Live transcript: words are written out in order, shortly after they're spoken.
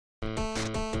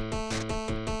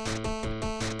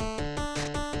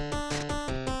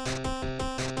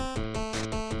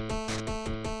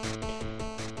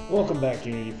Welcome back,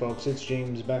 Unity folks. It's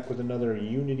James back with another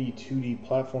Unity 2D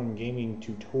platform gaming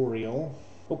tutorial.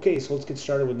 Okay, so let's get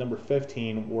started with number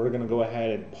 15. We're going to go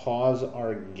ahead and pause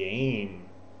our game.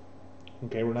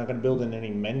 Okay, we're not going to build in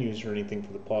any menus or anything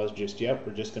for the pause just yet.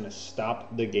 We're just going to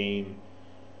stop the game.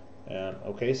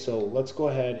 Okay, so let's go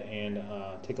ahead and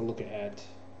take a look at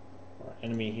our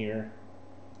enemy here.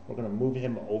 We're going to move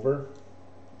him over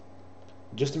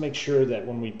just to make sure that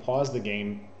when we pause the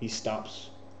game, he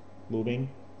stops moving.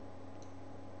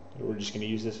 We're just going to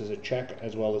use this as a check,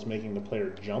 as well as making the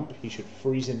player jump. He should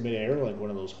freeze in midair like one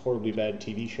of those horribly bad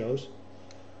TV shows.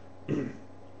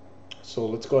 So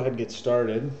let's go ahead and get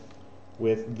started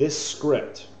with this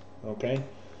script. Okay,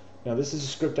 now this is a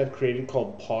script I've created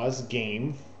called pause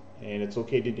game, and it's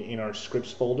located in our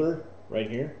scripts folder right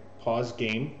here, pause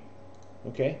game.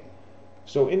 Okay,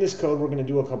 so in this code we're going to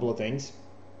do a couple of things.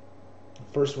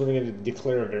 First, we're going to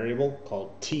declare a variable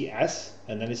called TS,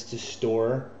 and that is to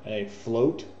store a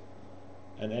float,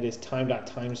 and that is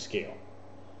time.timescale.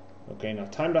 Okay, now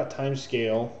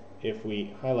time.timescale, if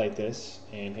we highlight this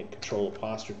and hit Control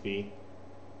apostrophe,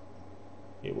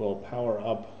 it will power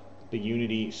up the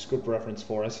Unity script reference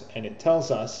for us, and it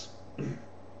tells us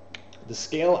the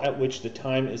scale at which the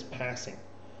time is passing.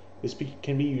 This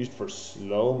can be used for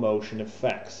slow motion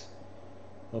effects.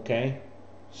 Okay,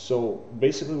 so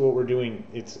basically what we're doing,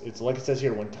 it's like it says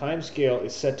here, when time scale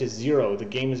is set to 0, the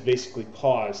game is basically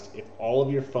paused if all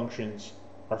of your functions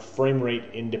are frame rate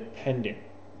independent.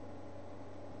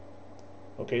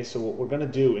 Okay, so what we're going to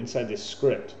do inside this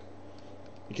script,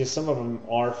 because some of them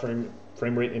are frame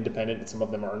rate independent and some of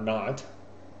them are not,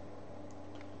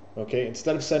 okay,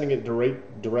 instead of setting it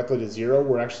directly to 0,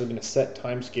 we're actually going to set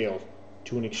time scale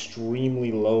to an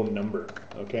extremely low number.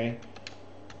 Okay,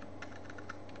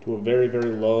 to a very,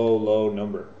 very low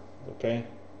number. Okay,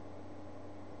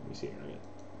 let me see here. I got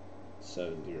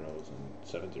 7 zeros and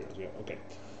 7 zeros. Yeah, okay,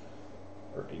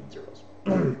 or 8 zeros.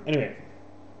 Anyway,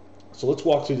 so let's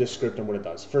walk through this script and what it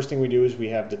does. First thing we do is we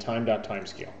have the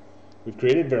time.timescale. We've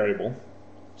created a variable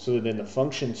so that in the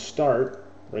function start,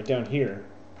 right down here,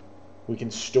 we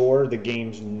can store the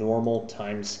game's normal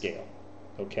time scale.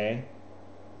 Okay.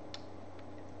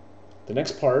 The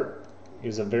next part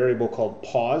is a variable called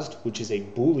paused, which is a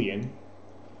Boolean,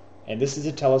 and this is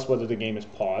to tell us whether the game is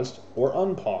paused or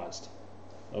unpaused.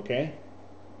 Okay,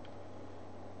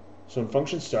 so in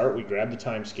function start we grab the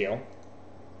time scale,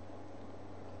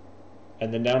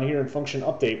 and then down here in function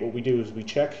update what we do is we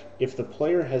check if the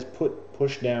player has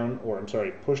push down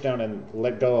and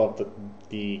let go of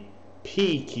the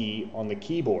P key on the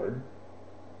keyboard.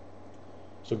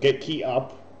 So get key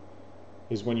up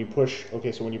is when you push,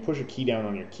 okay, so when you push a key down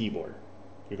on your keyboard,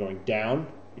 you're going down,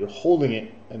 you're holding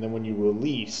it, and then when you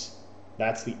release,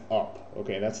 that's the up.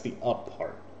 Okay, that's the up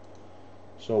part.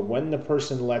 So when the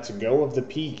person lets go of the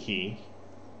P key,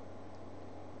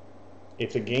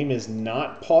 if the game is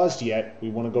not paused yet, we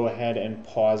want to go ahead and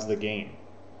pause the game.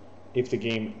 If the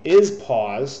game is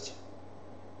paused,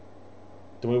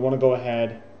 then we want to go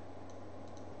ahead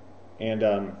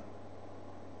and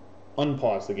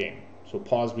unpause the game. So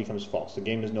pause becomes false. The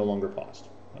game is no longer paused.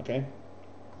 Okay?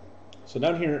 So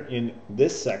down here in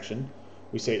this section,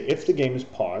 we say if the game is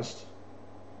paused,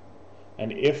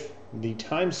 and if the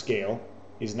time scale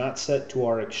is not set to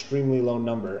our extremely low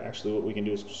number, actually what we can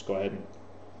do is just go ahead and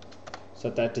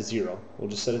set that to 0. We'll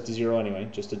just set it to 0 anyway,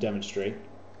 just to demonstrate.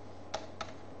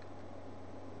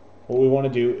 What we want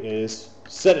to do is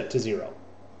set it to 0.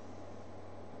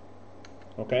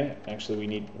 Okay? Actually,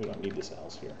 we don't need this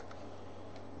else here.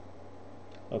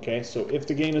 Okay, so if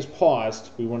the game is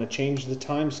paused, we want to change the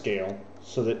time scale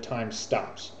so that time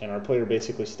stops, and our player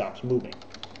basically stops moving.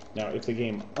 Now, if the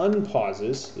game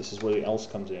unpauses, this is where the else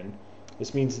comes in,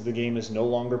 this means that the game is no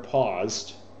longer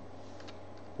paused.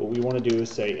 What we want to do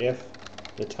is say if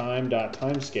the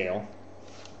time.timescale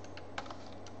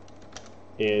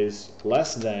is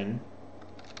less than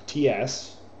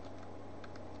TS,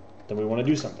 then we want to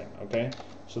do something, okay?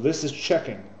 So this is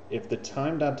checking if the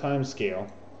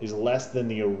time.timescale is less than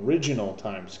the original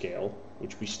time scale,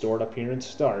 which we stored up here in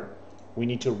start, we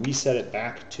need to reset it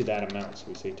back to that amount. So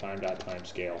we say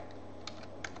time.timescale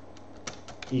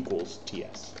equals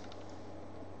TS.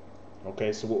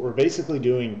 Okay, so what we're basically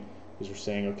doing is we're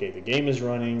saying, okay, the game is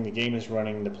running,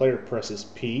 the player presses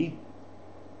P.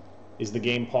 Is the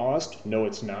game paused? No,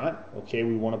 it's not. Okay,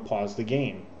 we want to pause the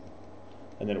game.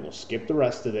 And then it will skip the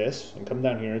rest of this and come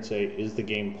down here and say, is the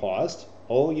game paused?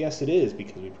 Oh, yes, it is,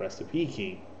 because we pressed the P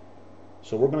key.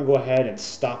 So we're going to go ahead and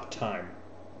stop time,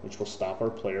 which will stop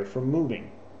our player from moving.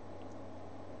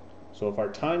 So if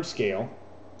our time scale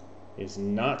is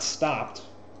not stopped,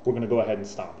 we're going to go ahead and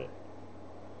stop it.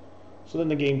 So then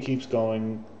the game keeps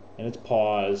going and it's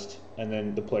paused, and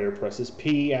then the player presses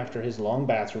P after his long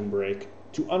bathroom break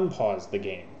to unpause the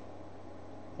game.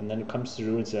 And then it comes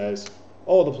through and says,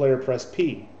 oh, the player pressed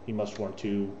P. He must want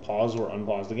to pause or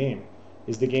unpause the game.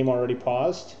 Is the game already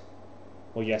paused?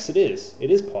 Well, yes, it is.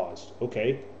 It is paused.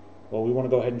 Okay. Well, we want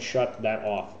to go ahead and shut that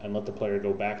off and let the player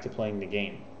go back to playing the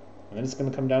game. And then it's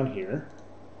going to come down here.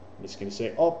 And it's going to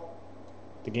say, oh,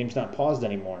 the game's not paused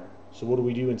anymore. So what do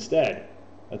we do instead?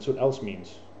 That's what else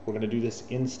means. We're going to do this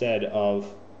instead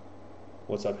of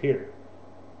what's up here.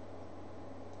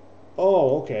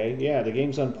 Oh, okay, yeah, the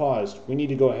game's unpaused. We need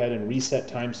to go ahead and reset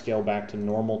timescale back to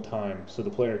normal time so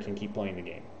the player can keep playing the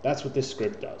game. That's what this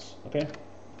script does, okay?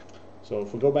 So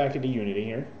if we go back into Unity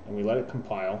here and we let it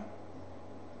compile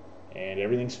and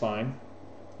everything's fine,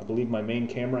 I believe my main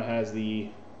camera has the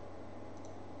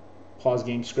pause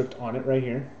game script on it right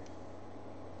here.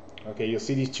 Okay, you'll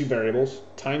see these two variables,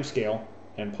 timescale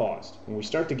and paused. When we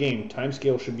start the game,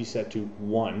 timescale should be set to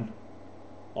 1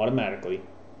 automatically,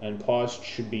 and paused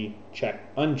should be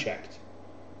unchecked.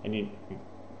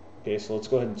 Okay, so let's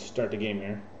go ahead and start the game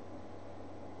here.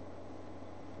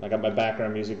 I got my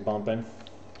background music bumping,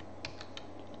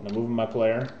 and I'm moving my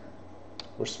player.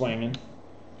 We're swinging.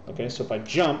 Okay, so if I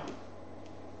jump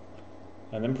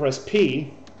and then press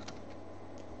P,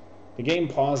 the game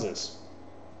pauses.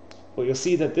 But you'll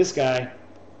see that this guy,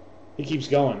 he keeps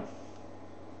going.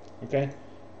 Okay,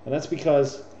 and that's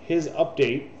because his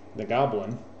update, the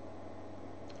Goblin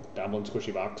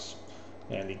Squishy Box,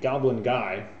 and the Goblin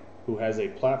guy, who has a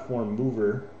platform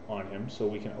mover on him, so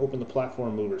we can open the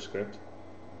platform mover script.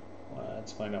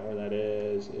 Let's find out where that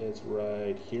is. It's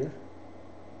right here.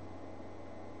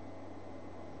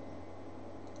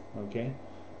 Okay,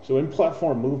 so in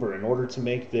platform mover, in order to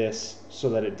make this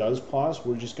so that it does pause,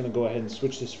 we're just going to go ahead and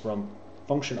switch this from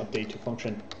function update to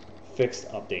function fixed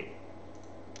update.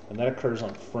 And that occurs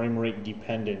on frame rate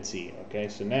dependency. Okay,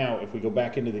 so now if we go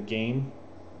back into the game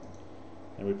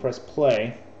and we press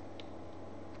play,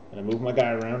 and I move my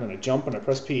guy around and I jump and I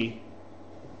press P,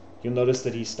 you'll notice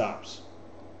that he stops.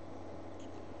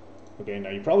 Okay, now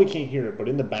you probably can't hear it, but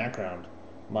in the background,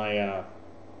 my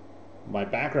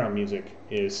background music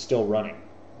is still running.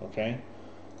 Okay,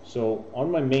 so on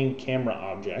my main camera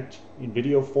object in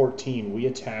video 14, we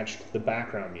attached the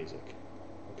background music.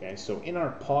 Okay, so in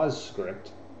our pause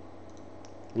script,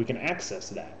 we can access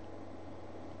that.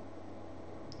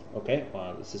 Okay,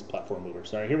 this is platform mover.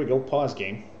 Sorry, here we go, pause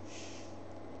game.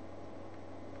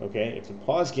 Okay, it's a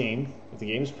pause game. If the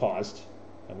game is paused,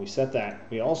 and we set that,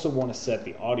 we also want to set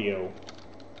the audio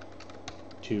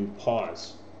to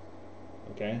pause.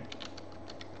 Okay?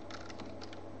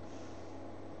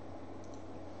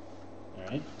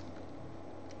 Alright.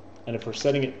 And if we're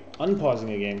setting it unpausing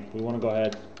the game, we want to go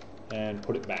ahead and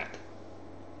put it back.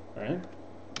 Alright?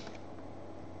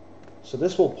 So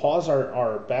this will pause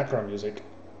our background music,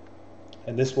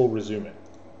 and this will resume it.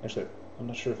 Actually, I'm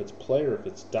not sure if it's play or if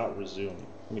it's dot resume.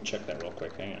 Let me check that real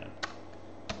quick. Hang on.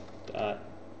 Dot.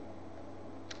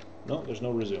 No, there's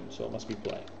no resume, so it must be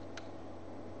play.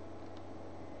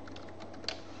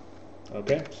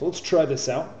 Okay, so let's try this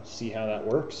out, see how that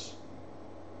works.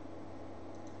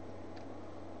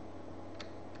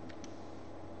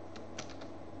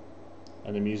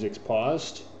 And the music's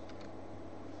paused,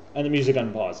 and the music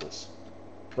unpauses,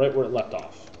 right where it left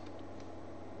off.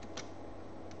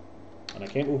 And I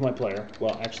can't move my player.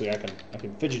 Well, actually, I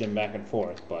can fidget him back and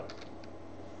forth, but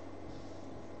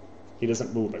he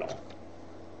doesn't move at all.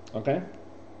 Okay?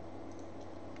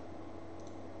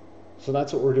 So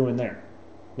that's what we're doing there.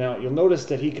 Now, you'll notice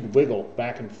that he can wiggle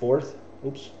back and forth.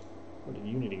 Oops, where did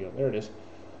Unity go? There it is.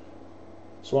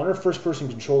 So on our first-person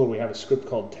controller, we have a script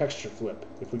called Texture Flip.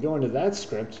 If we go into that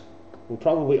script, we'll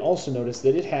probably also notice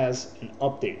that it has an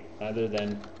update rather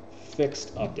than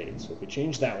fixed update. So if we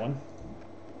change that one,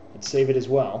 and save it as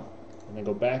well, and then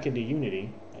go back into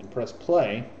Unity and press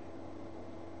play.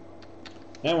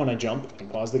 Now when I jump and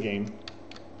pause the game,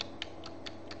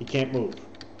 he can't move.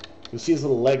 You'll see his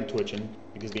little leg twitching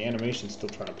because the animation's still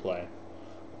trying to play.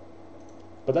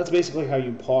 But that's basically how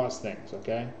you pause things,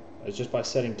 okay? It's just by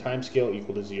setting timescale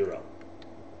equal to 0.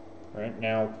 Alright,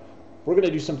 now we're going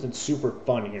to do something super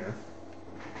fun here.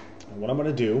 And what I'm going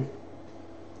to do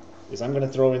is I'm going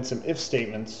to throw in some if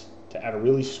statements to add a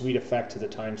really sweet effect to the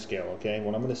timescale, okay?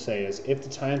 What I'm going to say is if the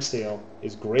timescale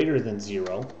is greater than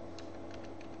 0,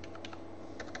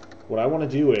 what I want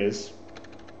to do is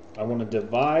I want to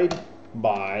divide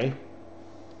by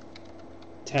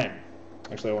 10.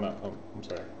 Actually, I want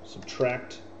to,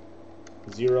 subtract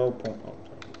 0.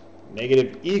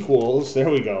 Negative equals, there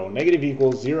we go, negative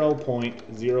equals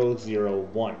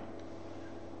 0.001.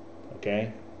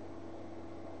 Okay?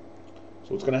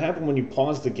 So what's going to happen when you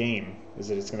pause the game is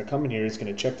that it's going to come in here, it's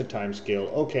going to check the time scale.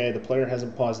 Okay, the player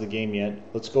hasn't paused the game yet.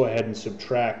 Let's go ahead and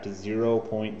subtract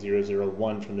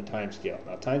 0.001 from the time scale.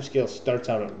 Now time scale starts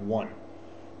out at 1.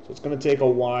 So it's going to take a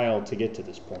while to get to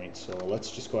this point. So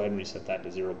let's just go ahead and reset that to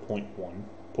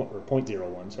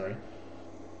 0.01, sorry.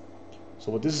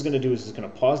 So what this is going to do is it's going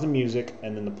to pause the music,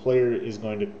 and then the player is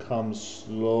going to come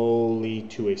slowly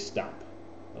to a stop.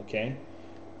 Okay?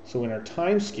 So in our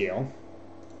time scale,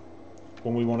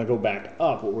 when we want to go back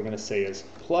up, what we're going to say is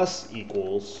plus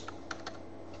equals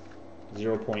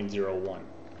 0.01.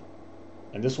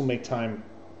 And this will make time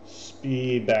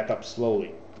speed back up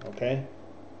slowly. Okay?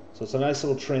 So it's a nice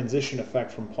little transition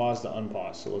effect from pause to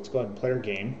unpause. So let's go ahead and play our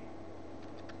game.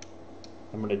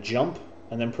 I'm going to jump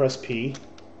and then press P.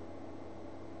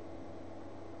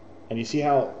 And you see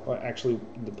how, actually,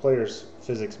 the player's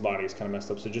physics body is kind of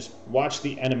messed up. So just watch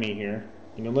the enemy here.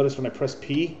 And you'll notice when I press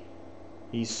P,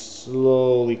 he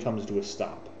slowly comes to a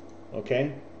stop.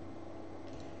 Okay?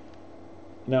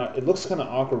 Now, it looks kind of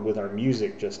awkward with our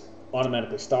music just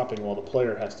automatically stopping while the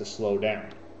player has to slow down.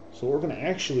 So what we're going to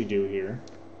actually do here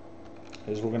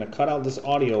is we're going to cut out this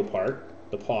audio part,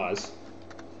 the pause,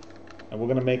 and we're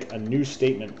going to make a new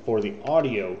statement for the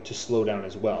audio to slow down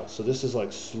as well. So this is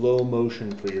like slow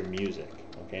motion for your music.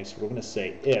 Okay, so we're going to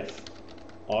say if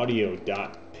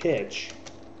audio.pitch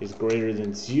is greater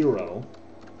than 0,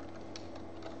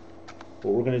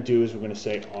 what we're going to do is we're going to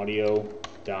say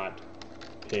audio.pitch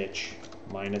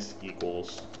minus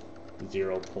equals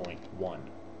 0.1.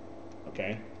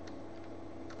 Okay?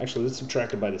 Actually, let's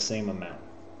subtract it by the same amount.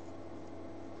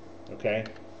 Okay?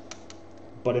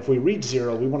 But if we reach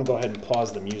 0, we want to go ahead and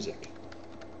pause the music.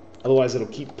 Otherwise, it'll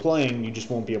keep playing, you just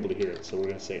won't be able to hear it. So we're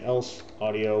going to say else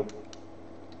audio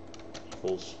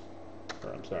equals,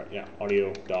 or I'm sorry, yeah,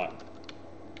 audio dot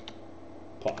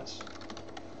pause.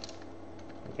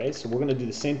 Okay, so we're going to do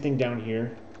the same thing down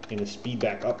here in the speed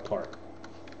back up part.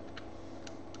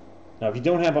 Now, if you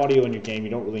don't have audio in your game,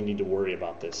 you don't really need to worry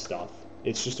about this stuff.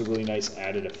 It's just a really nice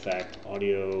added effect.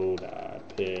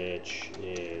 Audio.pitch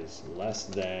is less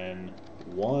than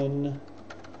 1.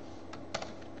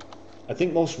 I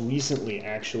think most recently,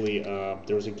 actually,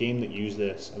 there was a game that used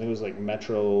this. I think it was like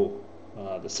Metro,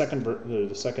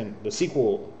 the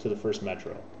sequel to the first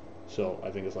Metro. So I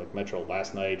think it's like Metro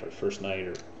Last Night or First Night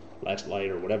or Last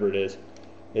Light or whatever it is.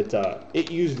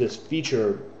 It used this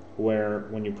feature where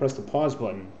when you press the pause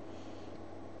button,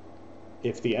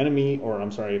 if the enemy, or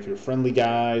I'm sorry, if your friendly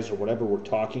guys or whatever were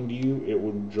talking to you, it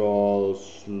would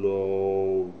just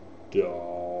slow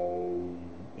down.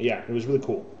 Yeah, it was really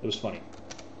cool. It was funny.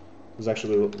 It was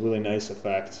actually a really nice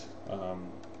effect.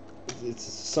 It's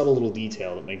a subtle little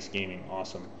detail that makes gaming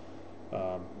awesome.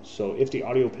 So if the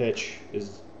audio pitch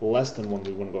is less than 1,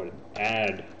 we want to go ahead and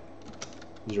add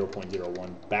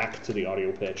 0.01 back to the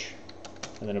audio pitch.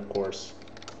 And then, of course,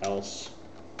 else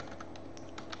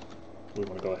we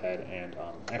want to go ahead and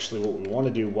actually what we want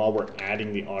to do while we're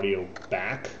adding the audio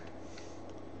back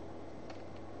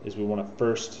is we want to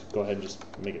first go ahead and just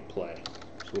make it play.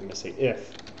 So we're going to say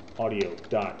if audio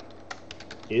dot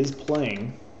is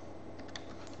playing,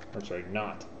 or sorry,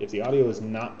 not. If the audio is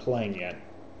not playing yet,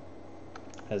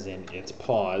 as in it's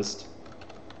paused,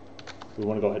 we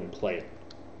want to go ahead and play it.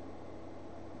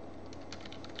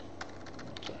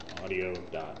 Audio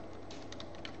dot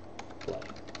play.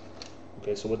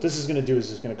 Okay, so what this is going to do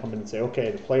is it's going to come in and say, okay,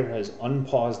 the player has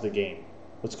unpaused the game.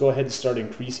 Let's go ahead and start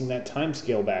increasing that time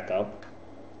scale back up.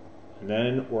 And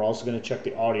then we're also going to check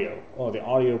the audio. Oh, the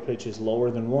audio pitch is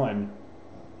lower than 1.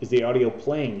 Is the audio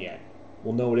playing yet?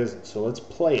 Well, no, it isn't. So let's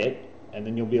play it, and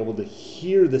then you'll be able to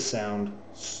hear the sound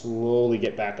slowly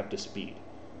get back up to speed.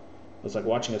 It's like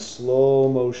watching a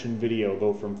slow motion video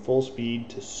go from full speed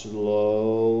to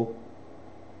slow,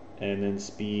 and then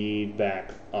speed back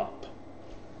up.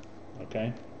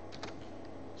 Okay,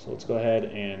 so let's go ahead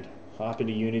and hop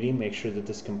into Unity, make sure that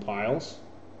this compiles,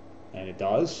 and it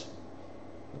does.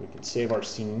 We can save our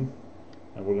scene,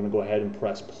 and we're going to go ahead and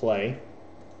press play.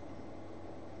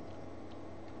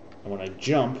 And when I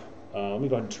jump, let me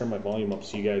go ahead and turn my volume up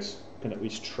so you guys can at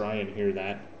least try and hear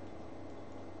that.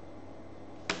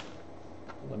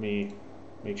 Let me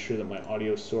make sure that my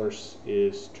audio source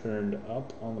is turned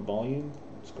up on the volume.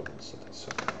 Let's go ahead and set that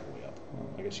second all the way up. Well,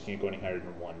 I guess you can't go any higher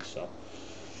than 1, so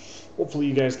hopefully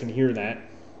you guys can hear that.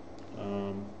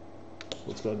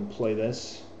 Let's go ahead and play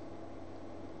this.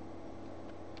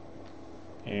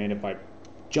 And if I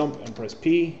jump and press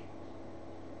P,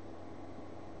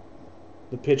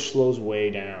 the pitch slows way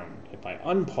down. If I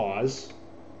unpause,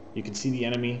 you can see the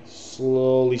enemy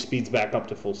slowly speeds back up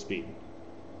to full speed.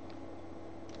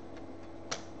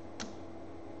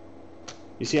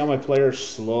 You see how my player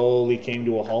slowly came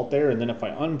to a halt there? And then if I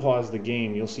unpause the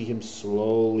game, you'll see him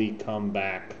slowly come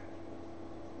back.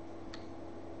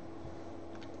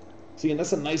 See, and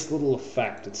that's a nice little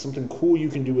effect. It's something cool you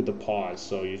can do with the pause.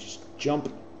 So you just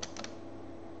jump.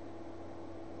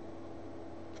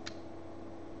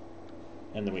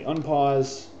 And then we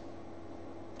unpause.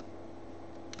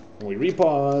 And we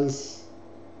repause.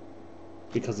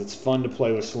 Because it's fun to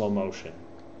play with slow motion.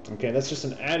 Okay, that's just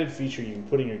an added feature you can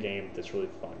put in your game that's really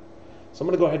fun. So I'm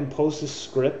going to go ahead and post this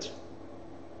script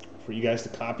for you guys to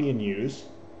copy and use.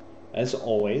 As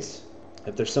always,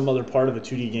 if there's some other part of the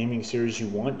 2D gaming series you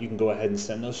want, you can go ahead and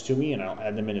send those to me and I'll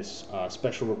add them in as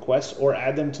special requests or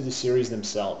add them to the series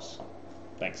themselves.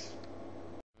 Thanks.